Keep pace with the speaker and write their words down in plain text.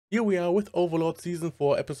Here we are with Overlord Season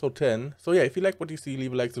 4, Episode 10. So yeah, if you like what you see,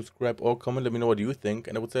 leave a like, subscribe, or comment, let me know what you think,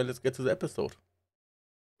 and I would say let's get to the episode.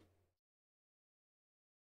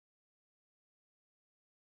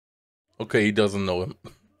 Okay, he doesn't know him.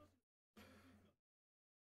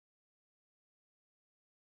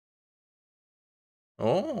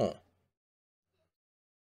 Oh,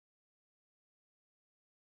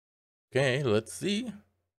 okay, let's see.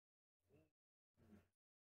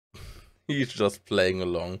 He's just playing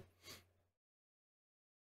along.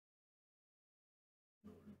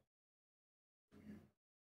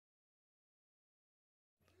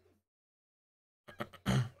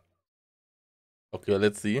 Okay,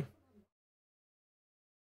 let's see.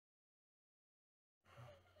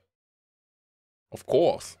 Of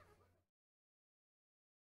course.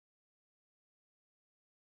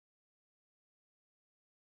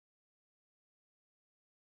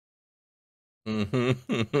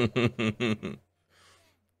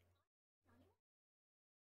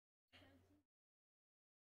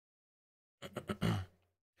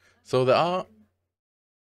 So there are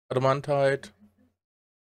adamantite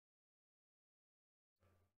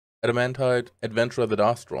adventurer that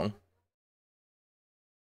are strong.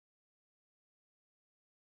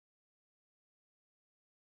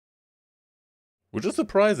 Which is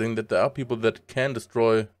surprising that there are people that can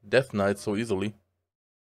destroy Death Knights so easily.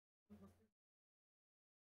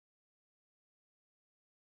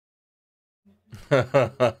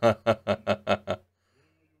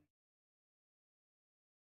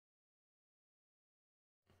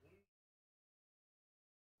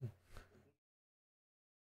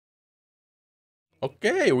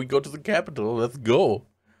 Okay, we go to the capital. Let's go.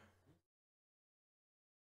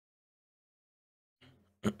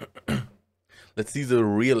 Let's see the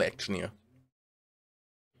real action here.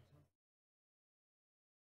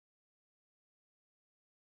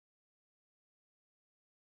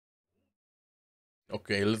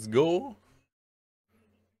 Okay, let's go.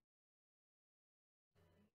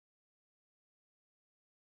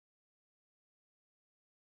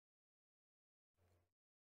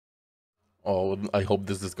 Oh, I hope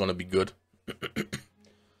this is gonna be good.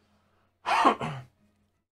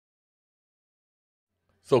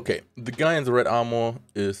 So, okay, the guy in the red armor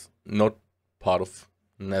is not part of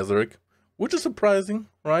Nazarick, which is surprising,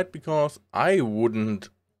 right? Because I wouldn't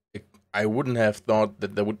have thought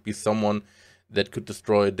that there would be someone that could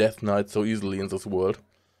destroy a Death Knight so easily in this world.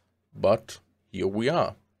 But here we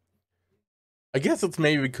are. I guess it's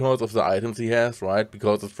maybe because of the items he has, right?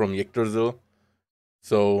 Because it's from Yggdrasil.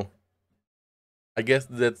 So, I guess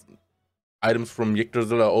that items from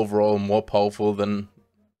Yggdrasil are overall more powerful than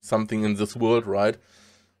something in this world, right?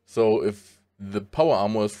 So if the power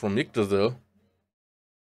armor is from Yggdrasil,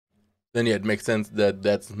 then yeah, it makes sense that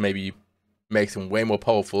that's maybe makes him way more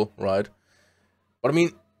powerful, right? But I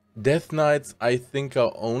mean, Death Knights I think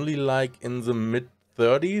are only like in the mid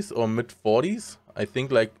 30s or mid 40s. I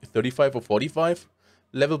think like 35 or 45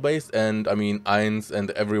 level base, and I mean Ainz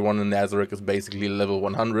and everyone in Nazarick is basically level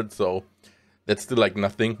 100, so that's still like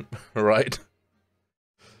nothing, right?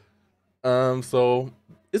 So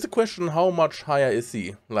it's a question, how much higher is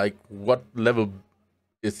he? Like, what level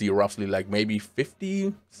is he roughly? Like, maybe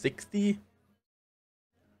 50, 60?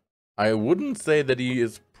 I wouldn't say that he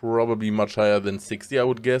is probably much higher than 60, I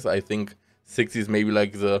would guess. I think 60 is maybe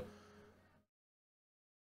like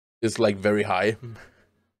is like very high,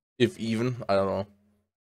 if even. I don't know.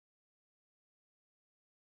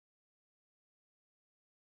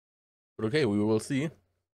 But okay, we will see.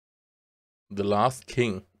 The Last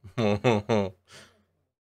King.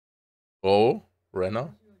 Oh,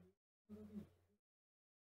 Renna?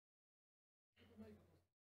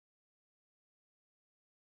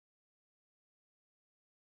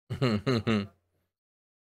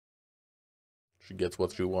 She gets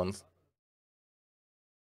what she wants.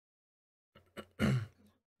 The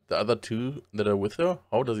other two that are with her?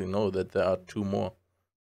 How does he know that there are two more?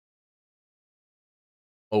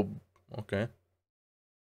 Oh, okay.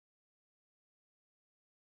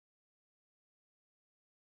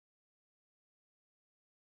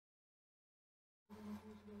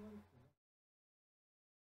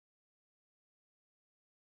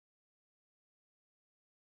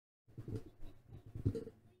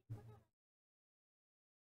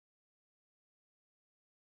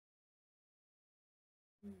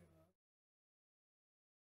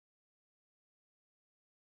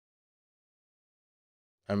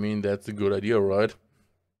 I mean, that's a good idea, right?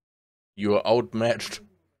 You're outmatched.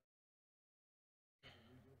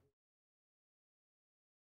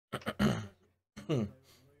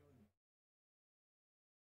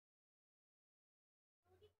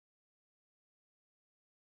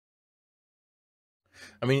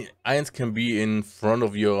 I mean, Irons can be in front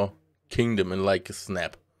of your kingdom in like a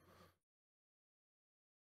snap.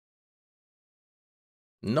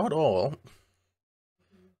 Not all.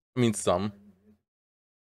 I mean, some.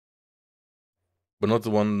 But not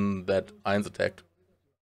the one that Irons attacked.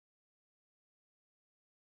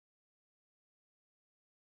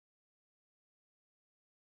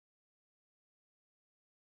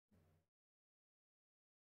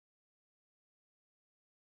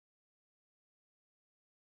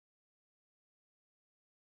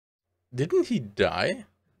 Didn't he die?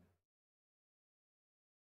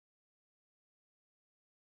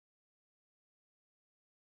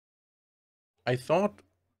 I thought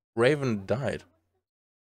Raven died.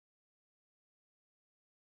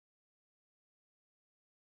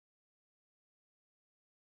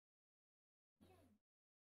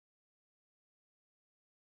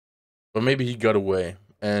 But maybe he got away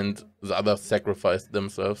and the others sacrificed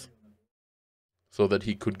themselves so that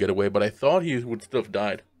he could get away. But I thought he would still have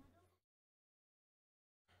died.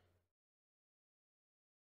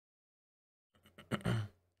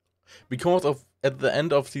 Because of at the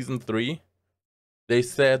end of season 3, they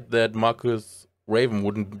said that Marcus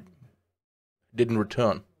Raven didn't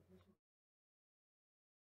return.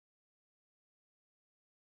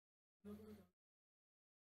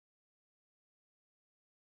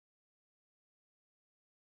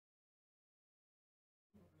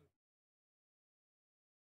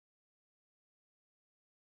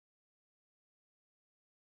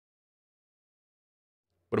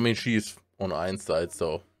 But I mean, she's on Iron's side,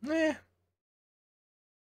 so eh.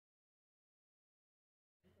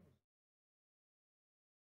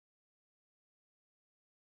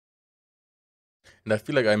 And I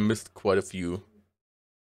feel like I missed quite a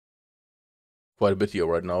bit here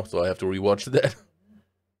right now, so I have to rewatch that.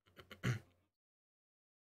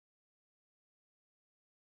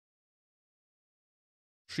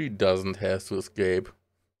 She doesn't have to escape.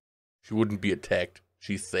 She wouldn't be attacked.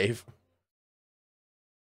 She's safe.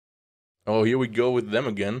 Oh, here we go with them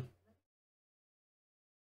again.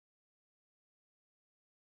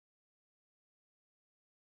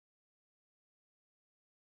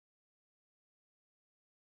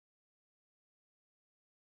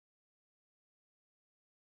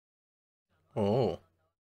 Oh.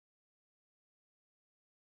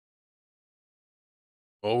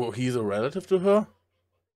 Oh, he's a relative to her?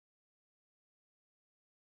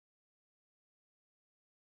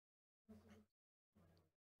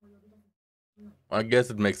 I guess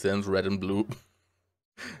it makes sense, red and blue.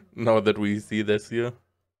 Now that we see this here.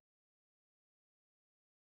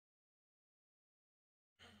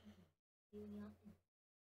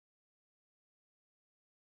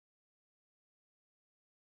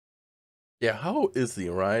 Yeah, how is he,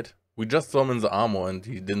 right? We just saw him in the armor and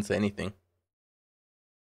he didn't say anything.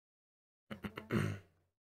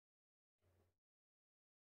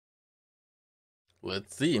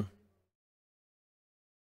 Let's see.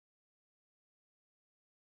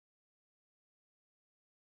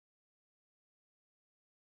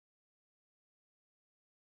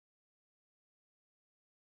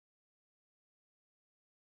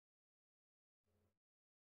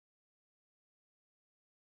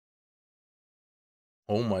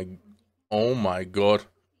 Oh my, oh my god.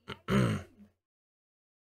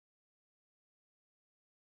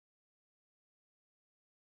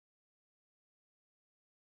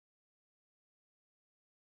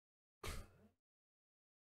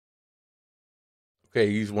 Okay,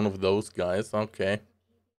 he's one of those guys. Okay.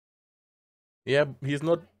 Yeah, he's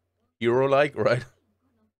not hero-like, right?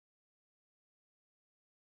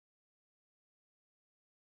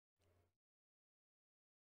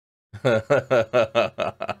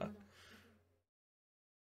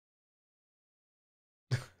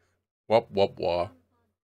 Wop wop wah.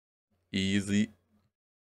 Easy.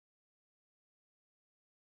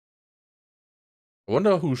 I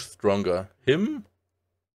wonder who's stronger, him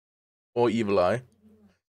or Evil Eye?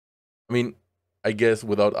 I mean, I guess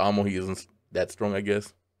without armor he isn't that strong, I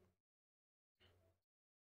guess.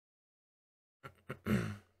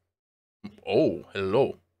 Oh,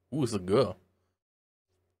 hello. Who is the girl?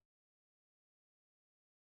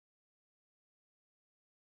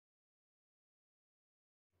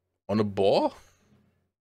 On a ball?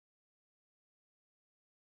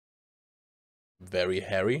 Very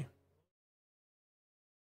hairy.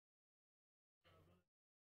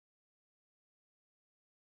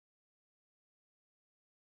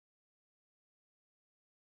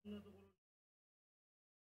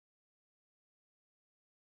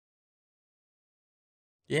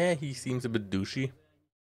 Yeah, he seems a bit douchey.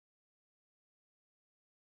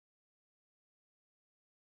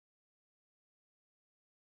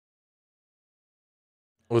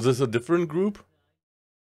 Was this a different group?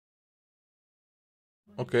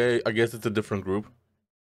 Okay, I guess it's a different group.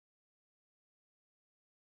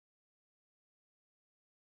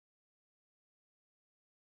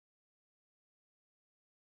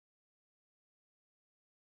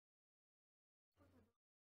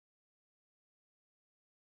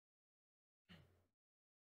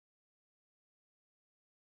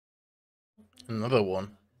 Another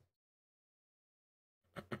one.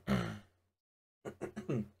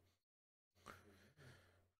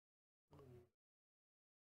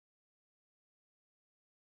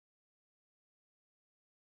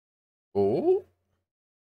 Oh,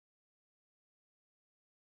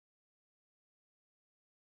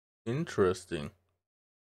 interesting.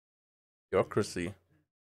 Bureaucracy.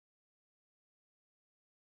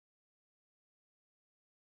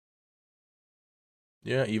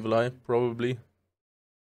 Yeah, Evil Eye, probably.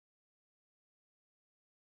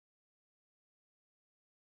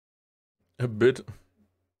 A bit.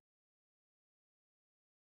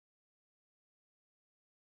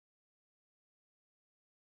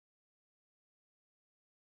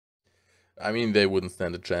 I mean, they wouldn't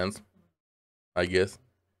stand a chance, I guess.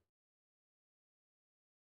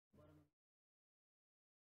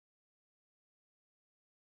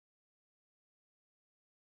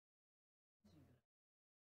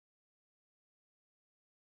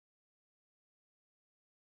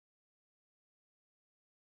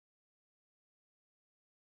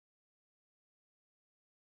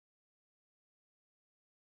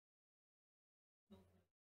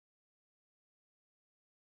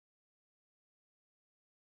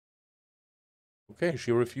 Okay,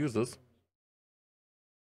 she refuses.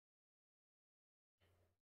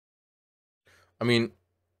 I mean,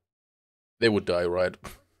 they would die, right?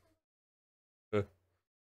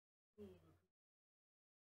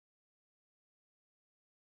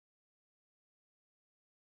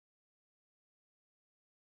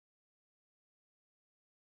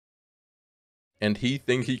 And he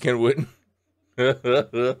think he can win.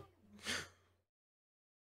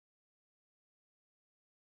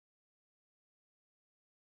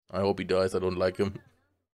 I hope he dies. I don't like him.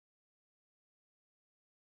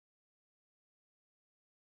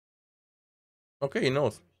 Okay, he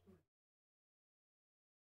knows.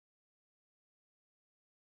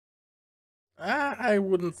 I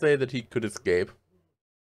wouldn't say that he could escape.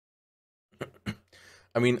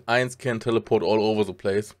 I mean, Ainz can teleport all over the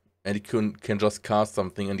place, and he can just cast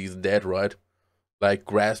something and he's dead, right? Like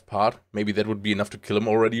Grasp Heart, maybe that would be enough to kill him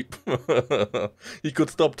already. He could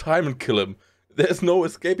stop time and kill him. There's no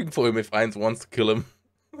escaping for him if Ainz wants to kill him.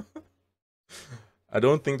 I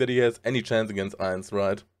don't think that he has any chance against Ainz,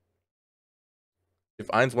 right? If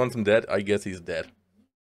Ainz wants him dead, I guess he's dead.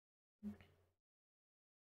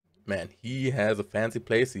 Man, he has a fancy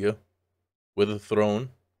place here with a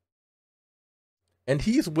throne. And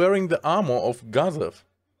he's wearing the armor of Gazev.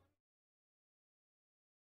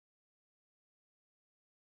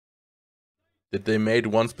 That they made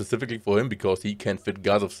one specifically for him because he can fit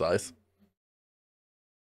Gazev's size.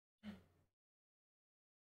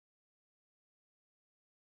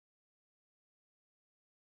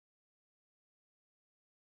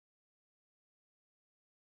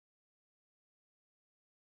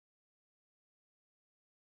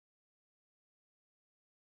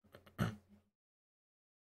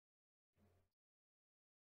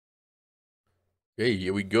 Okay,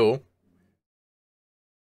 here we go.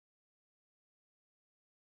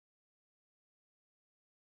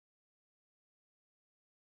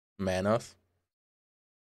 Manas.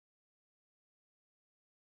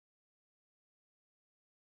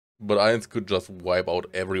 But Ainz could just wipe out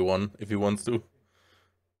everyone if he wants to.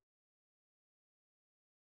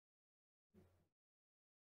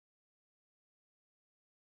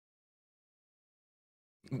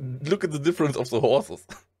 Look at the difference of the horses.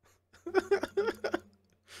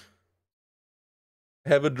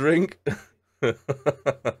 Have a drink.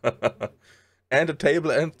 And a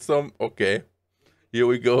table and some. Okay, here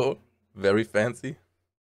we go. Very fancy.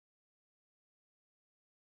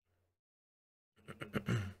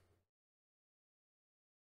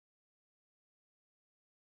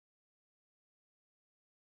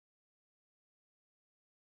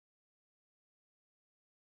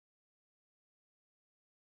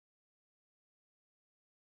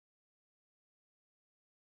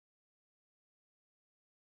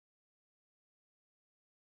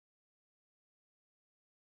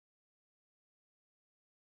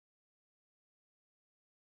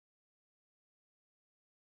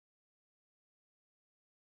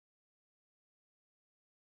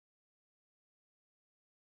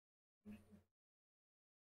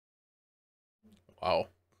 Wow.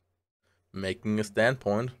 Making a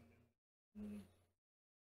standpoint.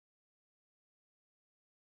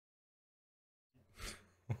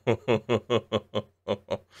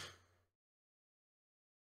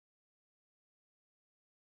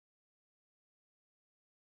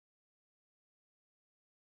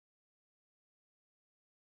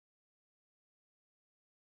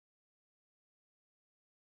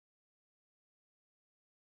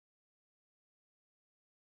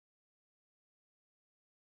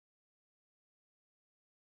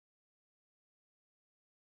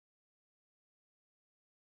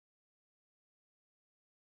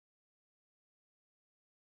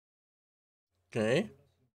 Okay.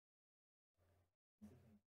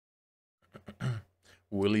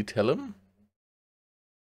 Will he tell him?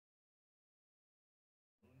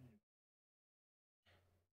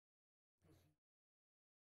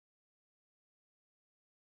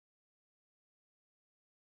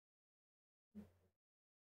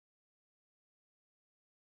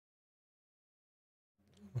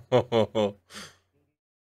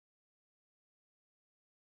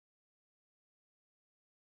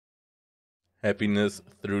 Happiness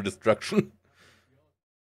through destruction.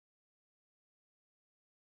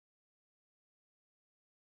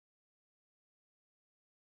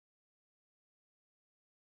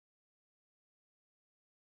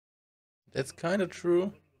 That's kind of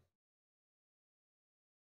true.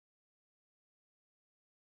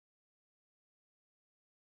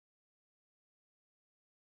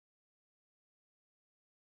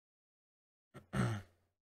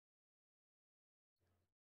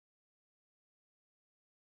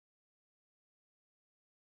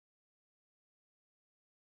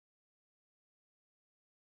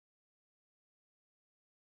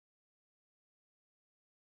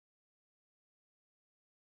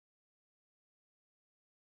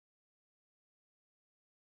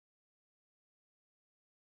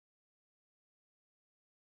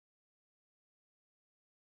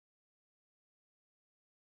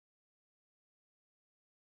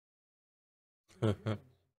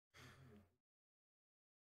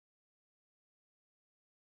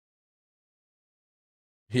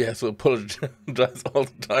 He has to apologize all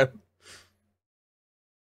the time.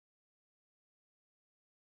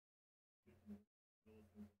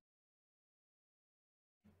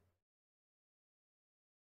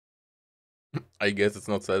 I guess it's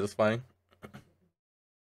not satisfying.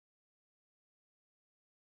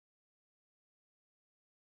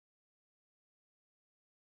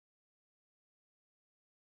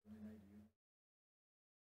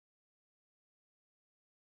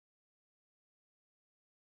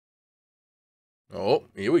 Oh,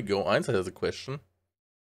 here we go. Einstein has a question.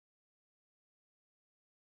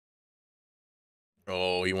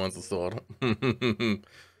 Oh, he wants a sword.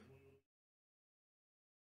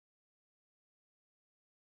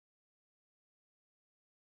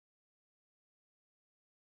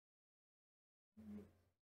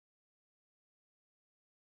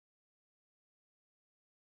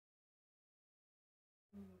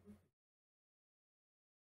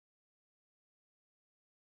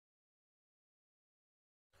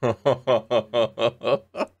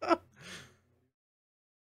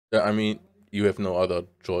 Yeah, I mean, you have no other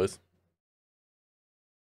choice.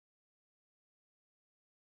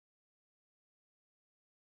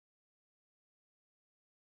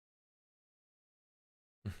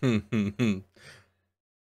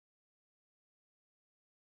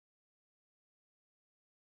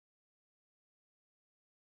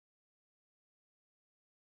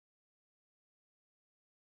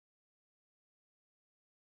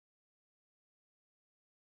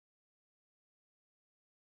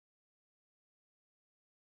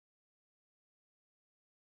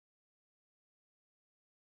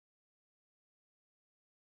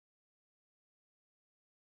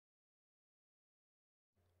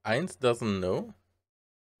 Eins doesn't know.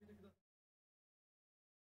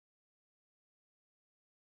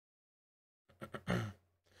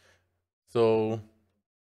 So,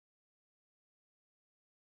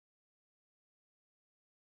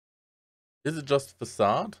 is it just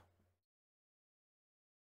facade?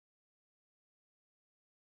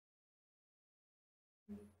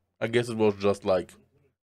 I guess it was just like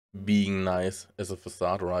being nice as a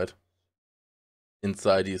facade, right?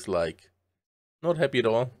 Inside he's like not happy at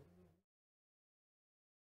all.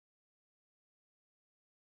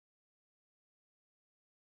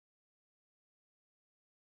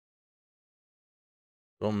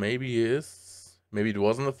 So maybe he is. Maybe it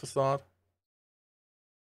wasn't a facade.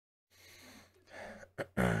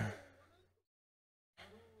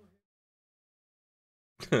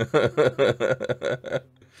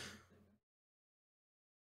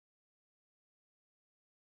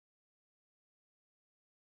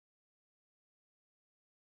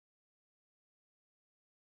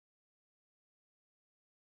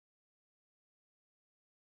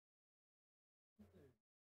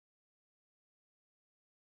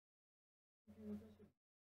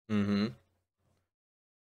 Mm-hmm.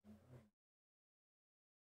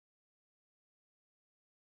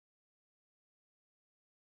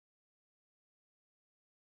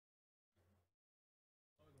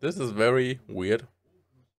 This is very weird.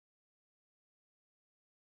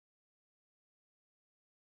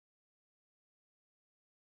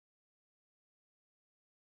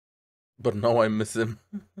 But now I miss him.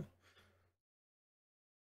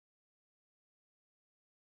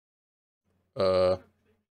 Uh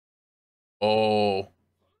oh.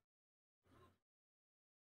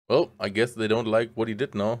 Well, I guess they don't like what he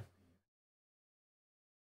did now.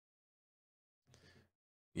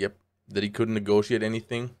 Yep. That he couldn't negotiate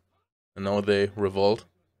anything. And now they revolt.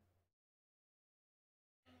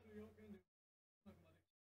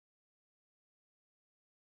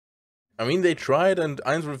 I mean, they tried and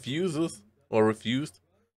Eins refuses. Or refused.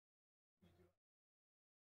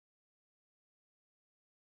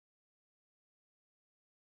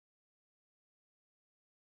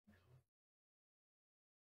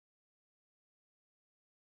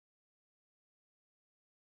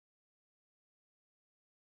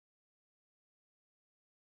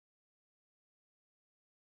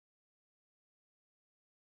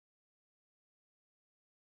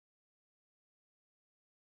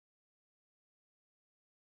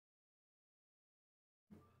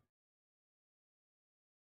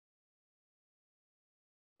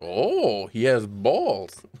 Oh, he has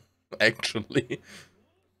balls. Actually.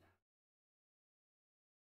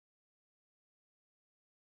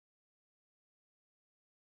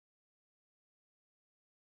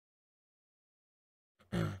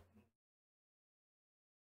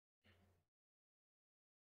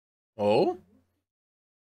 Oh?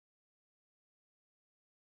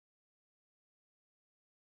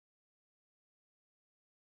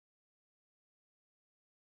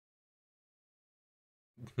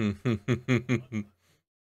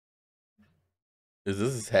 Is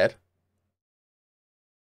this his head?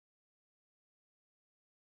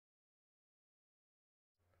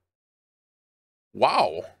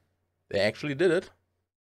 Wow. They actually did it.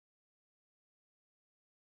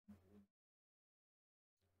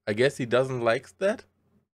 I guess he doesn't like that.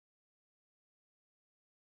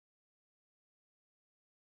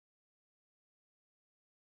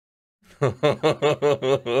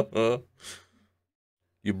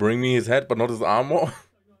 You bring me his head, but not his armor?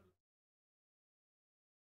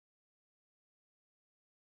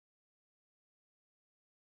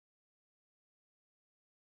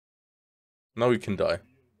 Now you can die.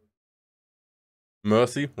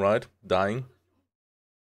 Mercy, right? Dying.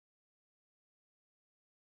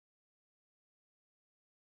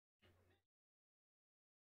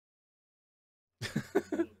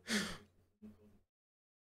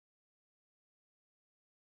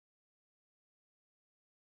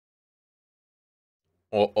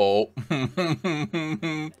 Uh-oh.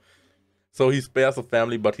 So he spares the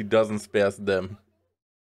family, but he doesn't spares them.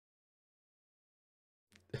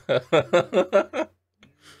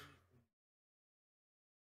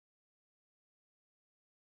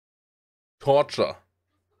 Torture.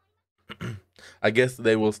 I guess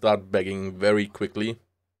they will start begging very quickly.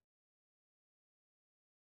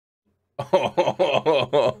 Yeah,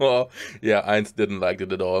 Eins didn't like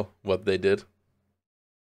it at all, what they did.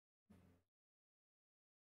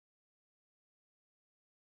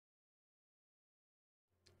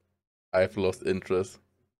 I've lost interest.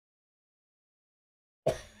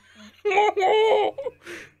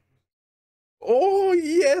 Oh,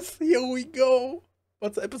 yes, here we go.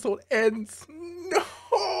 But the episode ends.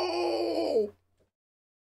 No!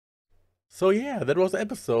 So yeah, that was the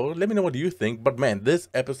episode. Let me know what you think. But man, this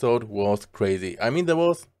episode was crazy. I mean, there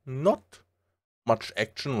was not much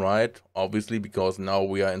action, right? Obviously, because now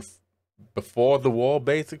we are in before the war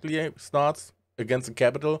basically starts against the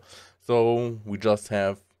capital. So we just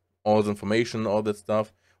have all the information, all that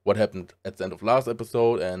stuff, what happened at the end of last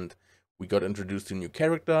episode, and we got introduced to new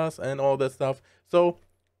characters and all that stuff. So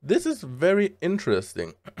this is very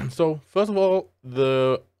interesting. So first of all,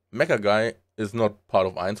 the mecha guy is not part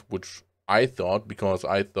of Eins, which I thought, because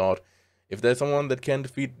I thought if there's someone that can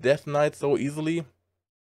defeat Death Knight so easily,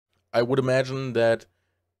 I would imagine that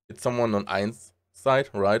it's someone on Eins side,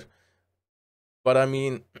 right? But I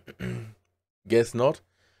mean, guess not.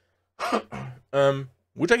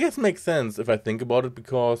 Which I guess makes sense if I think about it,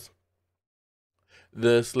 because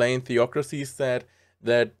the slain theocracy said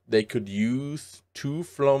that they could use two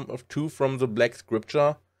from the Black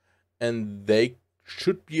Scripture, and they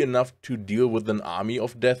should be enough to deal with an army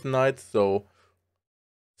of Death Knights. So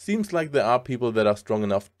seems like there are people that are strong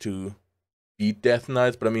enough to beat Death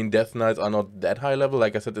Knights, but I mean, Death Knights are not that high level,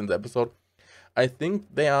 like I said in the episode. I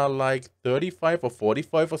think they are like 35 or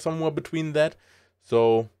 45 or somewhere between that.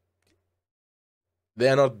 So they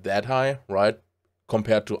are not that high, right?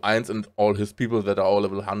 Compared to Eins and all his people that are all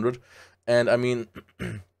level 100. And I mean,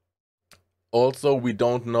 also we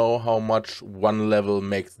don't know how much one level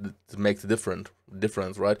makes a difference,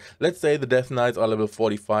 right? Let's say the Death Knights are level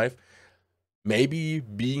 45. Maybe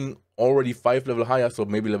being already 5 level higher, so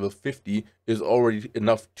maybe level 50, is already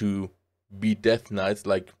enough to beat Death Knights,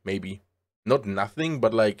 like maybe not nothing,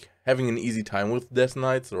 but like having an easy time with Death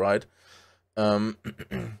Knights, right?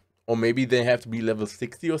 Or maybe they have to be level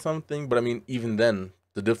 60 or something, but I mean, even then,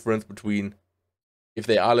 the difference between, if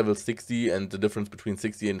they are level 60 and the difference between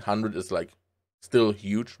 60 and 100 is like still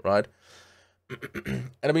huge, right?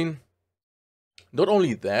 And I mean, not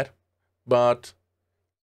only that, but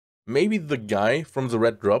maybe the guy from the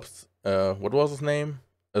Red Drops, what was his name?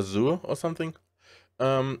 Azur or something?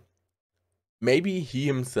 Maybe he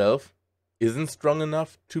himself isn't strong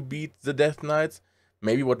enough to beat the Death Knights.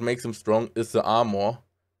 Maybe what makes him strong is the armor,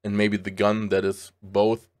 and maybe the gun that is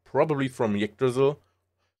both probably from Yggdrasil.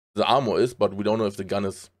 The armor is, but we don't know if the gun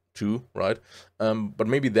is too, right? But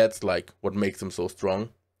maybe that's like what makes him so strong.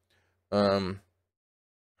 So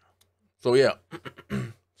yeah.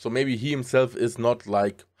 So maybe he himself is not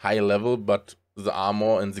like high level, but the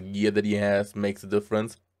armor and the gear that he has makes a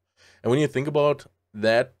difference. And when you think about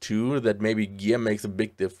that too, that maybe gear makes a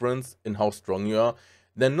big difference in how strong you are,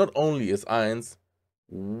 then not only is Eins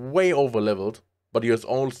way over leveled, but he has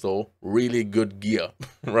also really good gear,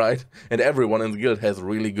 right? And everyone in the guild has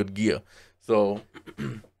really good gear. So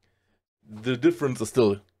the difference is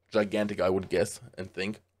still gigantic, I would guess and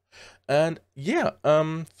think. And yeah,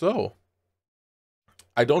 so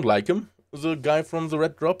I don't like him, the guy from the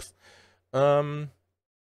Red Drops. And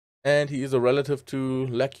he is a relative to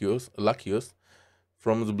Lachius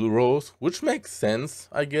from the Blue Rose, which makes sense,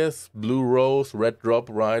 I guess. Blue Rose, Red Drop,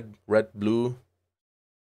 right? Red, blue.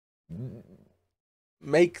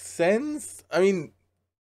 Makes sense? I mean,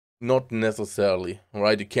 not necessarily,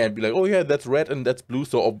 right? You can't be like, oh yeah, that's red and that's blue,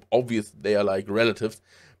 so obvious they are like relatives.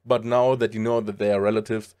 But now that you know that they are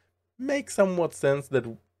relatives, makes somewhat sense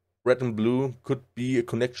that red and blue could be a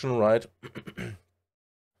connection, right?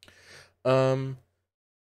 um,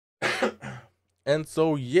 and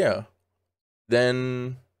so yeah,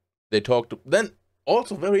 then they talked. Then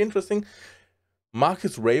also very interesting,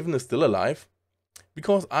 Marcus Raven is still alive,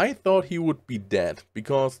 because I thought he would be dead,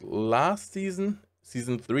 because last season,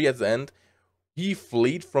 season 3 at the end, he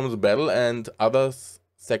fled from the battle and others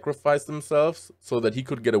sacrificed themselves so that he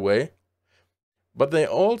could get away. But they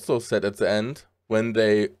also said at the end, when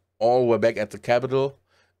they all were back at the capital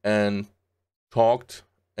and talked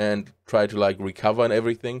and tried to like recover and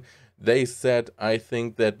everything, they said, I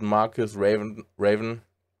think that Marcus Raven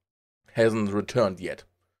hasn't returned yet.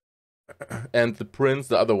 And the prince,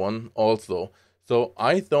 the other one, also. So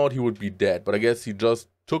I thought he would be dead, but I guess he just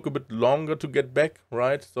took a bit longer to get back,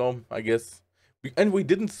 right? So I guess, we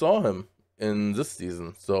didn't saw him in this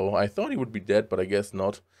season, so I thought he would be dead, but I guess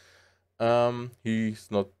not.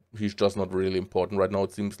 He's just not really important right now,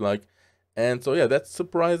 it seems like. And so yeah, that's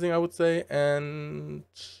surprising, I would say. And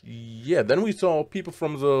yeah, then we saw people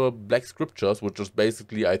from the Black Scriptures, which is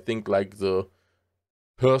basically, I think, like the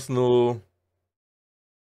personal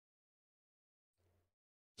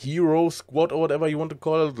hero squad or whatever you want to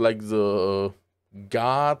call it, like the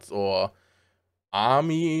guards or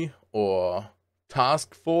army or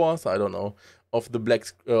task force, I don't know, of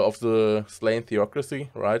the slain theocracy,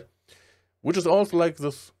 right? Which is also like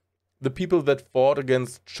the people that fought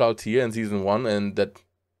against Shaltir in season 1 and that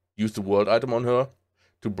used the world item on her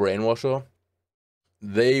to brainwash her.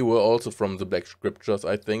 They were also from the Black Scriptures,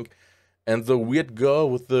 I think. And the weird girl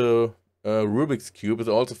with the Rubik's Cube is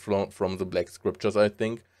also from the Black Scriptures, I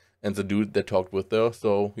think. And the dude that talked with her.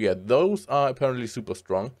 So yeah, those are apparently super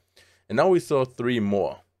strong. And now we saw 3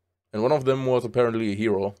 more. And one of them was apparently a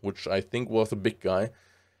hero, which I think was a big guy.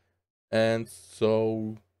 And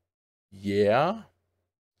so, yeah.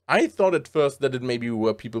 I thought at first that it maybe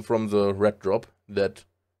were people from the Red Drop that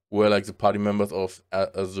were like the party members of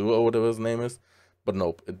Azur or whatever his name is. But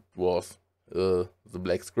nope, it was the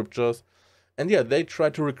Black Scriptures. And yeah, they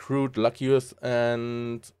tried to recruit Lachius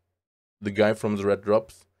and the guy from the Red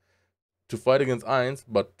Drops to fight against Eins.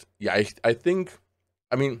 But yeah, I think,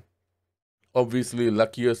 I mean, obviously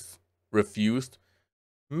Lachius refused.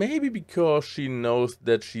 Maybe because she knows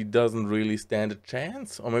that she doesn't really stand a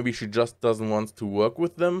chance, or maybe she just doesn't want to work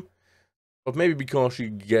with them. But maybe because she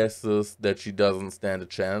guesses that she doesn't stand a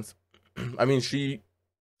chance. I mean, she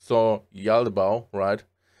saw Yaldebao, right?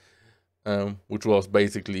 Which was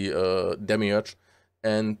basically a demiurge,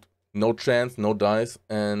 and no chance, no dice,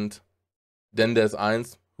 and then there's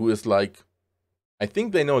Eins, who is like, I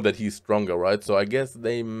think they know that he's stronger, right? So I guess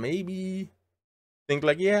they maybe think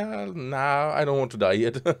like, yeah, nah, I don't want to die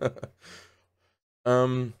yet.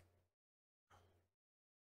 um,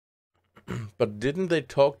 but didn't they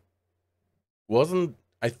talk? Wasn't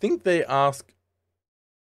I think they asked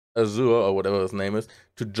Azure or whatever his name is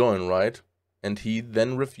to join, right? And he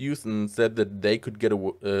then refused and said that they could get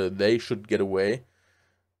they should get away.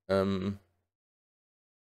 Um,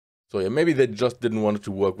 so yeah, maybe they just didn't want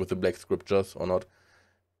to work with the Black Scriptures or not.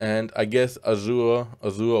 And I guess Azure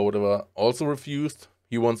or whatever also refused.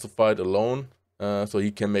 He wants to fight alone, so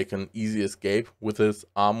he can make an easy escape with his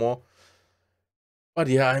armor. But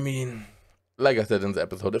yeah, I mean, like I said in the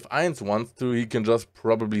episode, if Eins wants to, he can just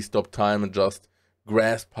probably stop time and just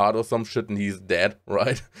grasp part or some shit and he's dead,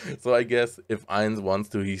 right? So I guess if Eins wants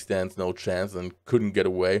to, he stands no chance and couldn't get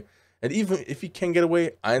away. And even if he can get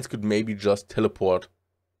away, Eins could maybe just teleport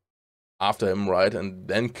after him, right? And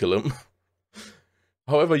then kill him.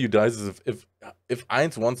 However you dies is if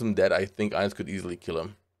Eins wants him dead, I think Eins could easily kill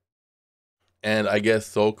him. And I guess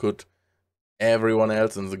so could everyone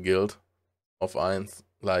else in the guild of Eins.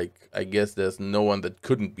 Like, I guess there's no one that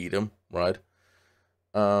couldn't beat him, right?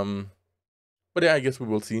 But yeah, I guess we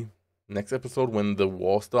will see next episode when the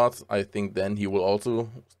war starts. I think then he will also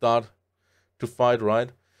start to fight,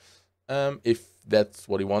 right? If that's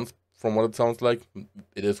what he wants, from what it sounds like.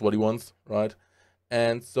 It is what he wants, right?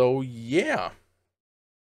 And so, yeah.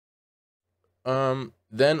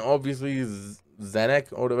 Then obviously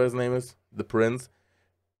Zanek, or whatever his name is, the prince,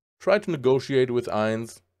 tried to negotiate with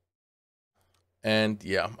Eins. And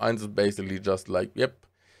yeah, Eins is basically just like, yep,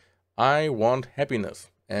 I want happiness.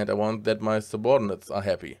 And I want that my subordinates are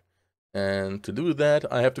happy. And to do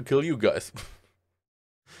that, I have to kill you guys.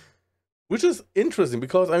 Which is interesting,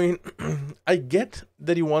 because, I mean, I get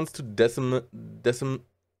that he wants to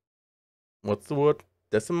what's the word?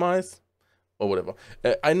 Decimize? Or whatever.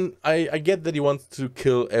 I get that he wants to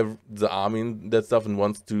kill the army and that stuff and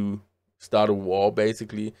wants to start a war,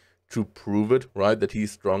 basically, to prove it, right? That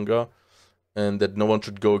he's stronger and that no one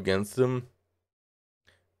should go against him.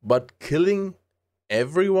 But killing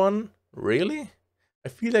everyone? Really? I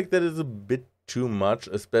feel like that is a bit too much,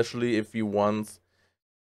 especially if he wants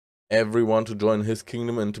everyone to join his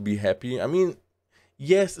kingdom and to be happy. I mean,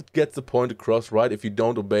 yes, it gets the point across, right? If you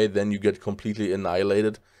don't obey, then you get completely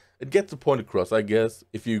annihilated. It gets the point across, I guess,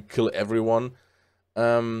 if you kill everyone.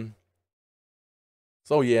 So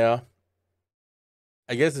yeah,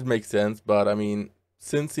 I guess it makes sense, but I mean,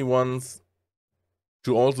 since he wants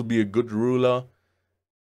to also be a good ruler,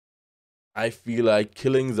 I feel like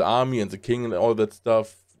killing the army and the king and all that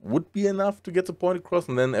stuff would be enough to get the point across,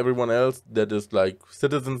 and then everyone else that is like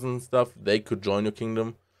citizens and stuff, they could join your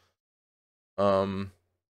kingdom.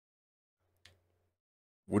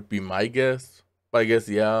 Would be my guess. But I guess,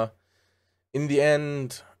 yeah, in the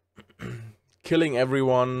end, killing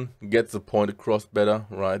everyone gets the point across better,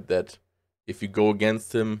 right? That if you go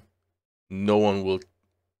against him, no one will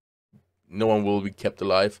be kept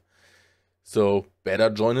alive. So better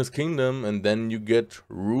join his kingdom, and then you get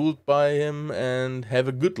ruled by him and have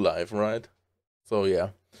a good life, right? So yeah.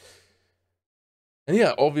 And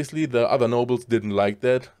yeah, obviously the other nobles didn't like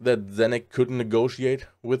that Zanek couldn't negotiate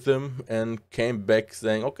with them, and came back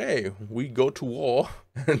saying, okay, we go to war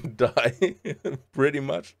and die, pretty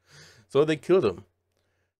much. So they killed him.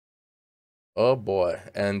 Oh boy.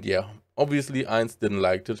 And yeah, obviously Eins didn't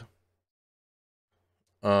like it.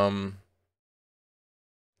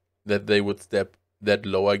 That they would step that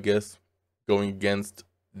low, I guess, going against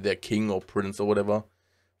their king or prince or whatever,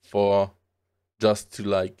 for just to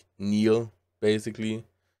like kneel, basically.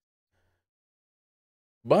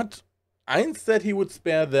 But Eins said he would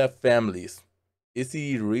spare their families. Is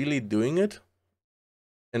he really doing it?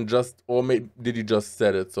 And just, or maybe did he just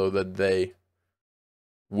said it so that they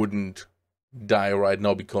wouldn't die right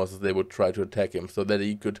now because they would try to attack him, so that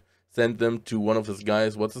he could send them to one of his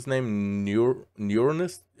guys, what's his name,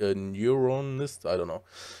 Neuronist, I don't know.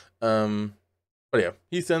 But yeah,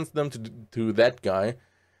 he sends them to that guy.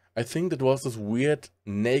 I think that was this weird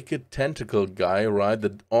naked tentacle guy, right,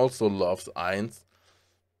 that also loves Eins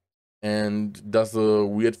and does a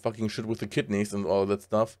weird fucking shit with the kidneys and all that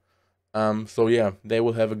stuff. So yeah, they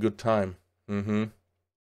will have a good time.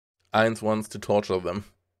 Eins wants to torture them.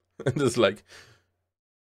 And it's like,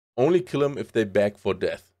 only kill them if they beg for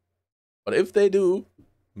death. But if they do,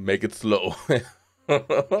 make it slow.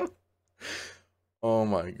 Oh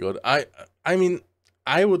my god. I mean,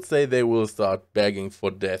 I would say they will start begging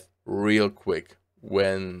for death real quick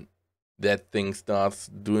when that thing starts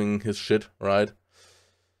doing his shit, right?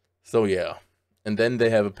 So yeah. And then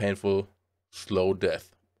they have a painful, slow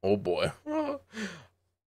death. Oh boy.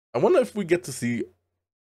 I wonder if we get to see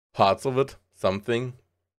parts of it, something.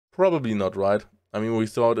 Probably not, right? I mean, we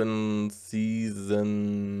saw it in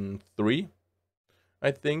season 3,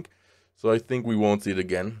 I think. So I think we won't see it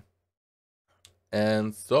again.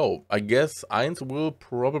 And so, I guess Ainz will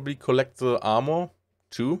probably collect the armor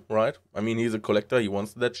too, right? I mean, he's a collector, he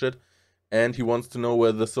wants that shit. And he wants to know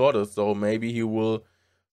where the sword is, so maybe he will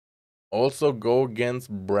also go against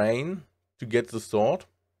Brain to get the sword.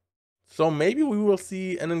 So maybe we will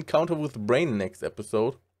see an encounter with Brain next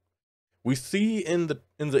episode. We see in the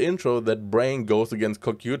intro that Brain goes against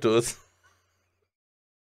Cocytus.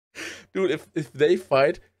 Dude, if they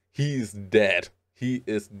fight, he is dead. He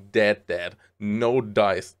is dead. No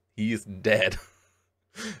dice. He is dead.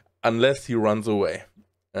 Unless he runs away.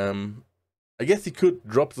 I guess he could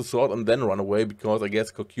drop the sword and then run away, because I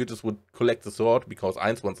guess Cocytus would collect the sword because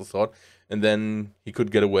Ainz wants the sword, and then he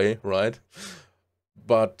could get away, right?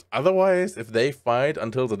 But otherwise, if they fight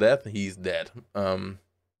until the death, he's dead.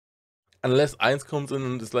 Unless Ainz comes in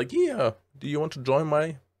and is like, yeah, do you want to join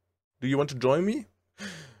me?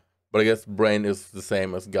 But I guess Brain is the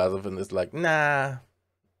same as Gazav and is like, nah,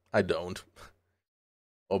 I don't.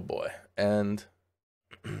 Oh boy. And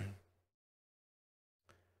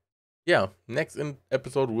yeah, next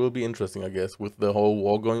episode will be interesting, I guess, with the whole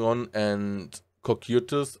war going on, and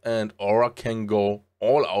Cocytus and Aura can go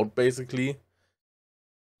all out, basically.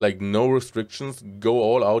 Like, no restrictions, go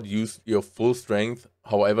all out, use your full strength,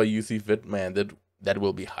 however you see fit. Man, that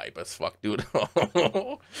will be hype as fuck, dude.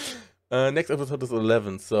 Next episode is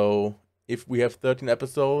 11, so if we have 13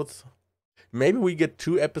 episodes, maybe we get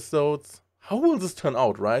 2 episodes. How will this turn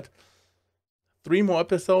out, right? 3 more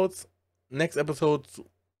episodes. Next episode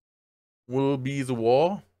will be the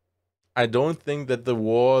war. I don't think that the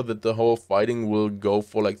war, that the whole fighting will go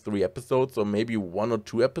for like 3 episodes, or maybe 1 or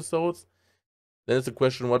 2 episodes. Then it's a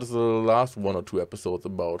question, what is the last 1 or 2 episodes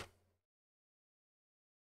about?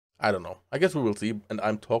 I don't know. I guess we will see, and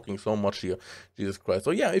I'm talking so much here. Jesus Christ.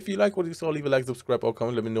 So yeah, if you like what you saw, leave a like, subscribe, or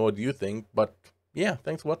comment, let me know what you think. But yeah,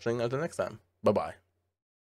 thanks for watching. Until next time. Bye-bye.